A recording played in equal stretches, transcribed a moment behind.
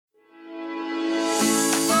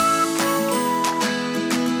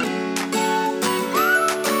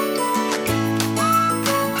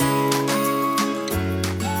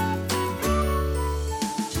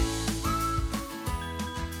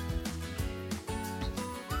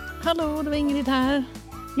Hallå, det var Ingrid här.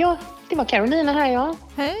 Ja, det var Carolina här, ja.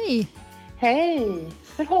 Hej. Hej.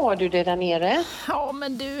 Hur har du det där nere? Ja,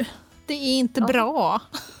 men du, det är inte bra.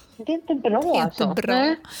 Det är inte bra Det är alltså. inte bra.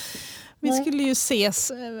 Nej. Vi skulle ju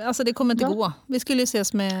ses, alltså det kommer inte Ja. gå. Vi skulle ju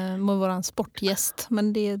ses med vår sportgäst,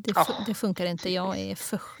 men det funkar inte. Jag är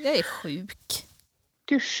sjuk.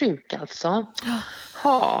 Du är sjuk alltså?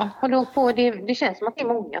 Ja, har du på det känns som att det är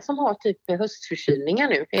många som har typ höstförkylningar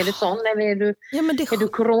nu. Är det sån eller är du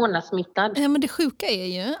coronasmittad? Ja, men det sjuka är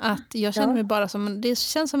ju att jag känner mig bara som, det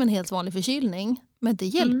känns som en helt vanlig förkylning. Men det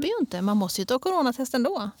hjälper ju inte. Man måste ju ta coronatest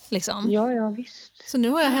ändå. Liksom. Ja, visst. Så nu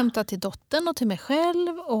har jag hämtat till dottern och till mig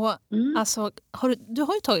själv. Och alltså, du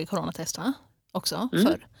har ju tagit coronatest, va? Också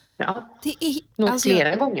förr. Ja, det är,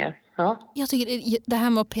 flera gånger. Ja. Jag tycker det här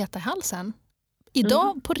med att peta i halsen.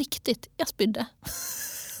 Idag på riktigt, jag spydde.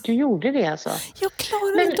 Du gjorde det alltså? Jag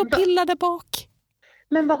klarar inte att pilla där bak.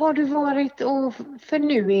 Men vad har du varit för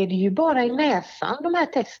nu är det ju bara i näsan de här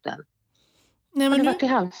testen. Nej, men har du varit i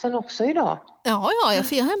halsen också idag? Ja,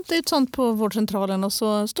 jag hämtade ett sånt på vårdcentralen och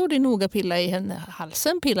så står det noga pilla i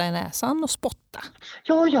halsen, pilla i näsan och spotta.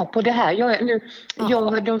 Ja, på det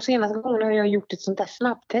här. De senaste gångerna har jag gjort ett sånt där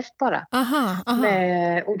snabbtest bara. Aha.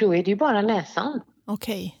 Och då är det ju bara näsan.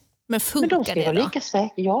 Okej. Men funkar de ska det vara då? lika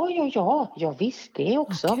säkert. Ja, visst det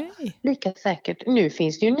också. Okay. Lika säkert. Nu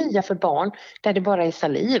finns det ju nya för barn där det bara är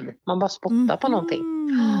saliv. Man bara spottar på någonting.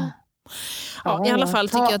 Ja, i alla fall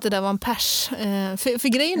tycker jag att det där var en pers. För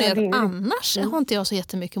grejen är att annars har inte jag så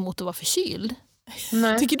jättemycket emot att vara förkyld.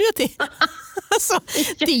 Nej. Tycker du att det alltså,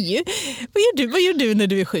 det är ju, vad gör du när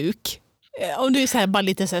du är sjuk? Om du är så här, bara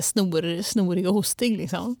lite så här snorig och hostig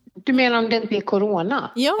liksom. Du menar om det inte är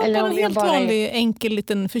corona? Ja, eller bara en helt vanlig enkel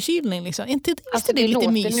liten förkylning liksom. Inte alltså, det är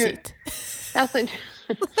lite mysigt.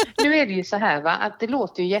 Nu är det ju så här va, att det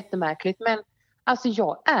låter ju jättemärkligt men alltså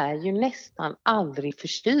jag är ju nästan aldrig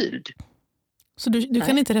förkyld. Så du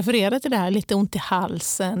kan inte referera till det här, lite ont i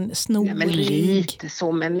halsen, snorig? Ja, men lite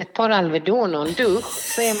så, men ett par Alvedon och en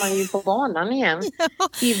dusch så är man ju på banan igen.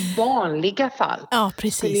 I vanliga fall. Ja,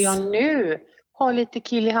 precis. Skulle jag nu ha lite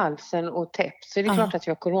kill i halsen och täpp så är det klart att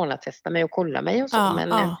jag coronatestar mig och kollar mig och så.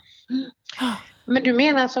 Men du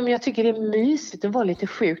menar som jag tycker det är mysigt att vara lite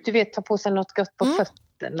sjuk. Du vet, ta på sig något gott på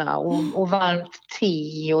fötterna och varmt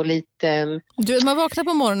te och lite... Man vaknar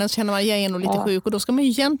på morgonen så känner man att jag är nog lite sjuk och då ska man ju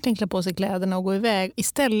egentligen klä på sig kläderna och gå iväg.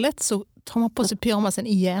 Istället så tar man på sig pyjamasen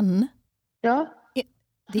igen. Ja.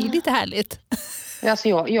 Det är lite härligt.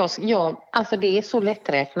 Alltså det är så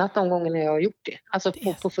lätträknat de gångerna jag har gjort det. Alltså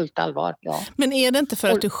på fullt allvar, ja. Men är det inte för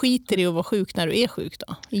att du skiter i att vara sjuk när du är sjuk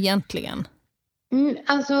då? Egentligen?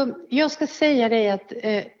 Alltså jag ska säga dig att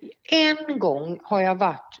en gång har jag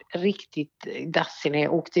varit riktigt dassig när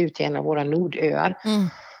jag åkte ut till en av våra nordöar.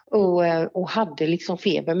 Och hade liksom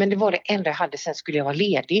feber, men det var det enda jag hade, sen skulle jag vara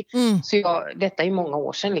ledig. Så detta är många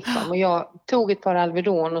år sedan liksom. Och jag tog ett par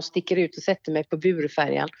Alvedon och sticker ut och sätter mig på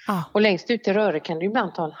burfärjan. Och längst ut till Röre kan det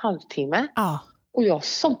ibland ta en halvtimme. Och jag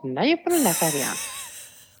somnar ju på den där färjan.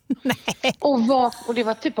 Nej. Och det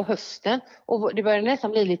var typ på hösten och det började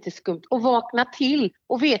nästan bli lite skumt och vakna till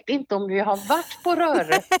och vet inte om jag har varit på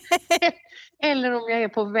Röre eller om jag är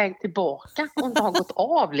på väg tillbaka om det har gått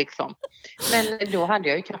av liksom. Men då hade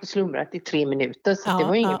jag ju kanske slumrat i 3 minuter så det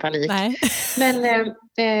var ingen panik. Nej. Men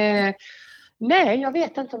nej, jag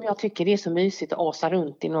vet inte om jag tycker det är så mysigt att asa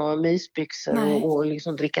runt i några mysbyxor och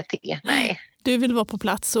liksom dricka te. Nej. Du vill vara på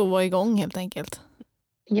plats och vara igång helt enkelt.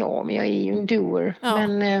 Ja, men jag är ju en doer.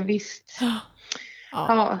 Men visst.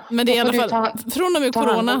 Ja. Men det är i alla fall, från och med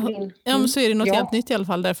corona så är det något helt nytt i alla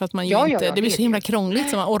fall. Därför att man det blir så himla krångligt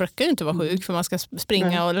så man orkar ju inte vara sjuk. För man ska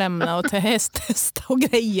springa och lämna och testa och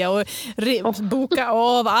greja och boka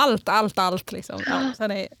av allt liksom.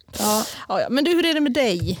 Men du, hur är det med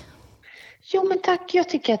dig? Jo men tack, jag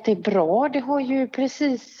tycker att det är bra. Det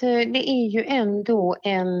är ju ändå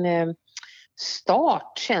en...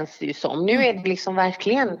 start känns det ju som. Nu är det liksom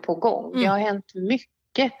verkligen på gång. Det har hänt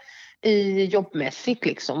mycket i jobbmässigt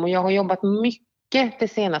liksom. Och jag har jobbat mycket den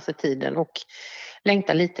senaste tiden och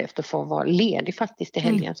längtar lite efter att få vara ledig faktiskt i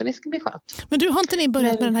helgen. Så det ska bli skönt. Men du, har inte ni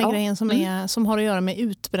börjat med den här grejen som har att göra med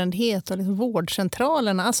utbrändhet och liksom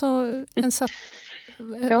vårdcentralerna? Alltså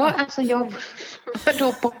Ja, alltså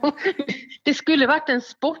det skulle varit en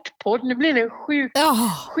sportpodd, nu blir det en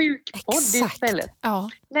sjukpodd istället. Ja.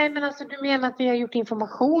 Nej, men alltså du menar att vi har gjort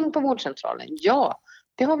information på vårdcentralen? Ja,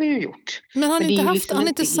 det har vi ju gjort. Men har ni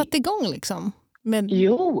inte satt igång liksom?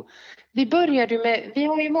 Jo, vi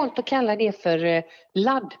har ju valt att kalla det för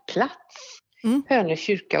laddplats. Hönö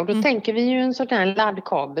kyrka. Och då tänker vi ju en sån där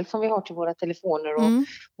laddkabel som vi har till våra telefoner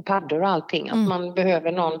och paddor och allting. Att man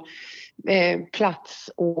behöver någon plats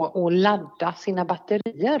och ladda sina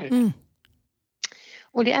batterier.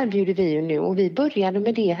 Och det erbjuder vi ju nu, och vi började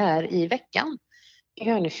med det här i veckan i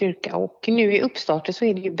Hönö kyrka. Och nu i uppstarten så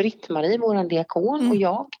är det ju Britt-Marie, våran diakon, och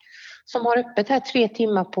jag som har öppet här 3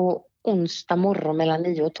 timmar på onsdag morgon mellan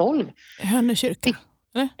 9 och 12. Hönö kyrka?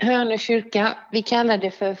 Hönö kyrka, vi kallar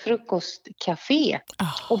det för frukostcafé.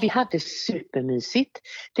 Och vi hade supermysigt.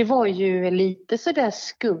 Det var ju lite sådär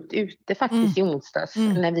skumt ute faktiskt i onsdags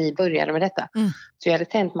när vi började med detta. Så vi hade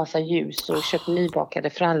tänt massa ljus och köpt nybakade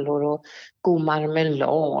frallor och god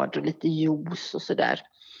marmelad och lite juice och sådär.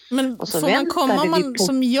 Men och så får man komma om man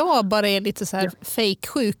som jag bara är lite så här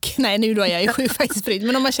fake-sjuk? Nej, nu då är jag ju sjuk faktiskt, Frid.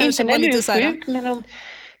 Men om man känner sig bara lite så här... Sjuk, men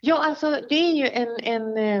ja, alltså det är ju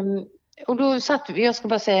en och då satt vi, jag ska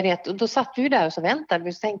bara säga det, och då satt vi ju där och så väntade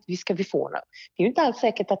vi och tänkte, ska vi få det? Det är ju inte alls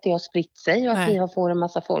säkert att det har spritt sig och att vi har fått en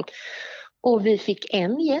massa folk. Och vi fick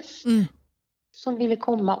en gäst som ville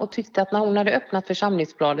komma och tyckte att när hon hade öppnat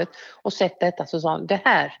församlingsbladet och sett detta så sa hon, det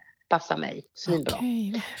här passar mig svinbra.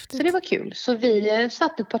 Så det var kul. Så vi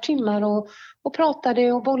satt ett par timmar och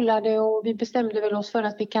pratade och bollade, och vi bestämde väl oss för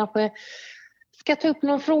att vi kanske ska ta upp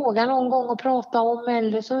någon fråga någon gång och prata om,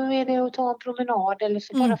 eller så är det att ta en promenad, eller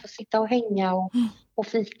så bara få sitta och hänga och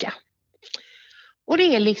fika. Och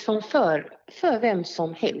det är liksom för vem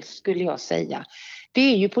som helst, skulle jag säga. Det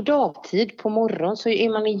är ju på dagtid, på morgon, så är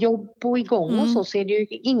man i jobb och igång och så är det ju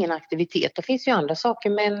ingen aktivitet. Det finns ju andra saker,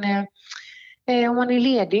 men om man är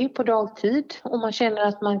ledig på dagtid och man känner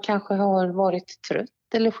att man kanske har varit trött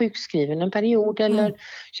eller sjukskriven en period, eller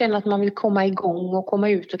känner att man vill komma igång och komma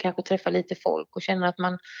ut och kanske träffa lite folk, och känner att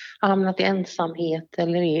man har hamnat i ensamhet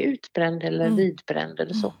eller är utbränd eller vidbränd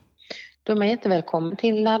eller så. Då är man jättevälkommen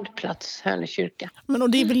till laddplats Hönö kyrka. Men och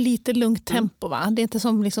det är väl lite lugnt tempo, va? Det är inte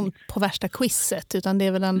som liksom på värsta quizet, utan det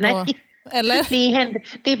är väl ändå... Nej, eller?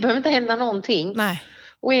 Det behöver inte hända någonting. Nej.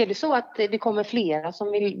 Och är det så att det kommer flera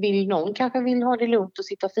som vill någon kanske vill ha det lugnt och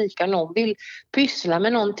sitta och fika, någon vill pyssla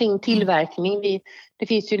med någonting, tillverkning. Det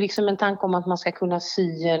finns ju liksom en tanke om att man ska kunna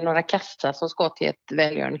sy några kassar som ska till ett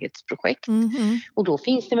välgörenhetsprojekt. Och då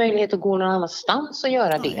finns det möjlighet att gå någon annanstans och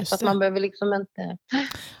göra det. Så att man behöver liksom inte...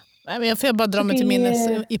 Nej, men jag får bara dra mig till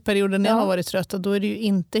minnes i perioden när jag har varit trött, och då är det ju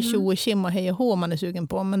inte tjo och kim och hej och hå man är sugen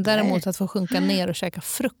på, men däremot att få sjunka ner och käka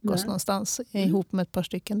frukost någonstans ihop med ett par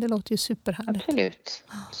stycken, det låter ju superhärligt. Absolut.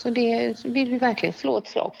 Så det vill vi verkligen slå ett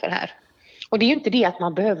slag för här. Och det är ju inte det att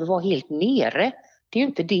man behöver vara helt nere. Det är ju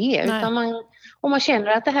inte det. Utan om man känner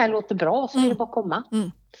att det här låter bra så är det bara att komma.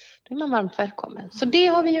 Då är man varmt välkommen. Så det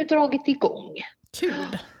har vi ju dragit igång.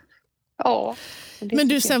 Kul. Ja. Men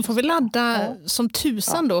du, sen får vi ladda som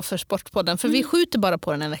tusan då för Sportpodden. För vi skjuter bara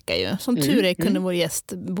på den en vecka ju. Som tur är kunde vår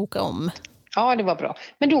gäst boka om. Ja, det var bra.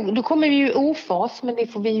 Men då kommer vi ju ofas, men det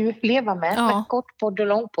får vi ju leva med. Med kortpodd och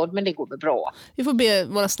långpodd, men det går väl bra. Vi får be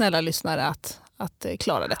våra snälla lyssnare att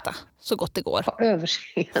klara detta så gott det går. Ha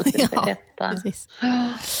överseende med detta. Precis.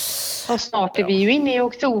 Och snart är vi ju inne i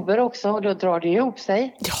oktober också, och då drar det ihop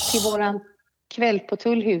sig till våran kväll på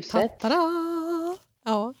Tullhuset.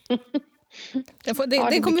 Ja.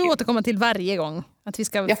 Det kommer vi återkomma till varje gång. Att vi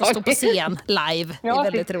ska få stå på scen live. Det är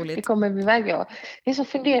väldigt roligt. Det kommer vi väl göra. Jag är så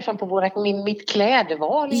fundersam på mitt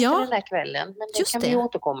klädval inför den här kvällen. Men det kan vi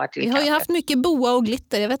återkomma till. Vi har ju haft mycket boa och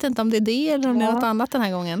glitter. Jag vet inte om det är det eller om det är något annat den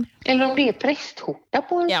här gången. Eller om det är prästskjorta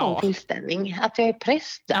på en sån tillställning. Att jag är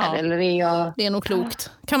präst där. Eller är jag... Det är nog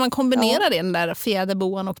klokt. Kan man kombinera det, den där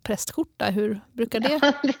fjäderboan och prästskjorta? Hur brukar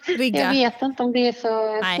det rigga? Jag vet inte om det är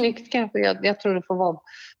så snyggt kanske. Jag tror det får vara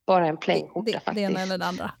bara en plain-skjorta faktiskt. Det ena eller det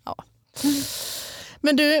andra,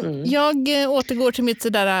 Men du, jag återgår till mitt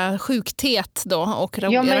sådär sjuktet då och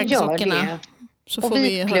raggsockorna. Så och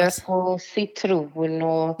vitlök och citron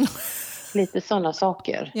och lite sådana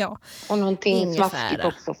saker. Ja. Och någonting smaskigt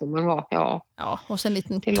också får man ha. Ja, och sen en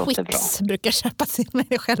liten Twix brukar köpa till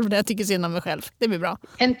mig själv när jag tycker synd om mig själv. Det blir bra.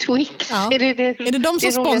 En Twix? Ja. Är det de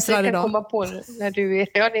som sponsrar idag? Komma på när du är,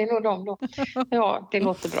 det är nog de då. Ja, det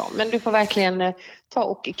låter bra. Men du får verkligen ta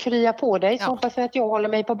och krya på dig. Så hoppas jag att jag håller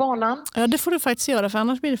mig på banan. Ja, det får du faktiskt göra, för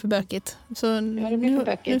annars blir det för bökigt. Så det blir för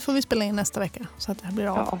bökigt. Nu får vi spela in nästa vecka så att det här blir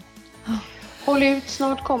av. Ja. Håll ut,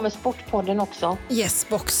 snart kommer Sportpodden också. Yes,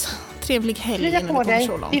 box. Trevlig helg. Krya på dig,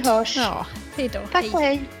 vi hörs. Ja, hej då. Tack och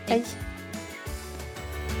hej.